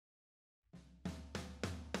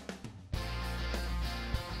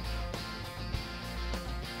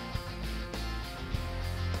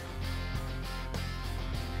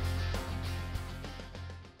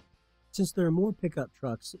Since there are more pickup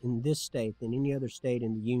trucks in this state than any other state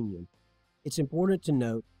in the Union, it's important to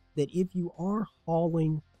note that if you are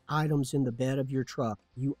hauling items in the bed of your truck,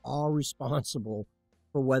 you are responsible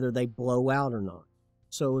for whether they blow out or not.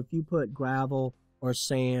 So if you put gravel or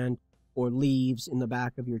sand or leaves in the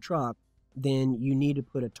back of your truck, then you need to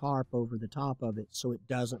put a tarp over the top of it so it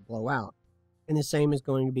doesn't blow out. And the same is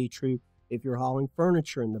going to be true if you're hauling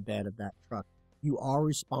furniture in the bed of that truck. You are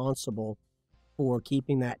responsible for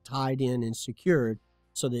keeping that tied in and secured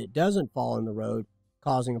so that it doesn't fall in the road,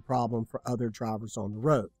 causing a problem for other drivers on the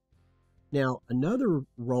road. Now, another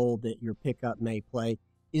role that your pickup may play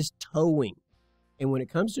is towing. And when it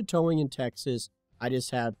comes to towing in Texas, I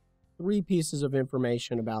just have 3 pieces of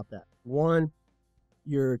information about that. 1,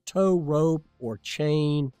 your tow rope or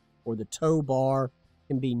chain or the tow bar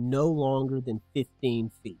can be no longer than 15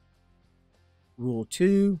 feet. Rule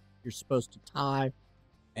 2, you're supposed to tie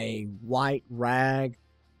a white rag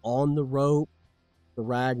on the rope. The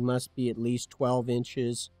rag must be at least 12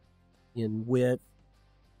 inches in width.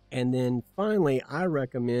 And then finally, I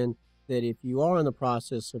recommend that if you are in the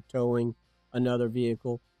process of towing another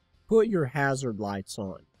vehicle, put your hazard lights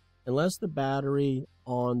on. Unless the battery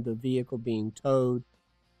on the vehicle being towed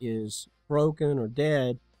is broken or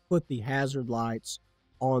dead, put the hazard lights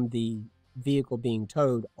on the vehicle being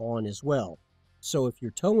towed on as well. So if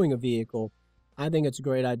you're towing a vehicle, I think it's a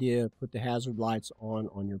great idea to put the hazard lights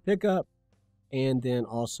on your pickup and then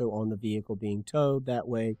also on the vehicle being towed. That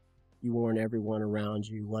way you warn everyone around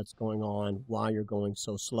you what's going on, why you're going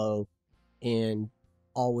so slow, and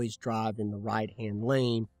always drive in the right-hand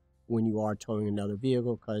lane when you are towing another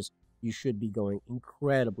vehicle, because you should be going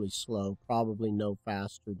incredibly slow, probably no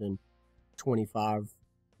faster than 25,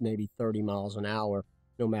 maybe 30 miles an hour,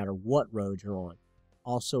 no matter what road you're on.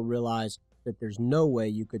 Also realize that there's no way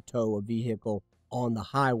you could tow a vehicle on the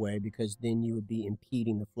highway, because then you would be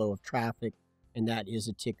impeding the flow of traffic, and that is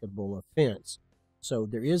a ticketable offense. So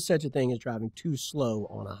there is such a thing as driving too slow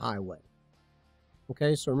on a highway.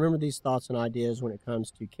 Okay, so remember these thoughts and ideas when it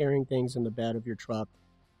comes to carrying things in the bed of your truck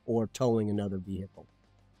or towing another vehicle.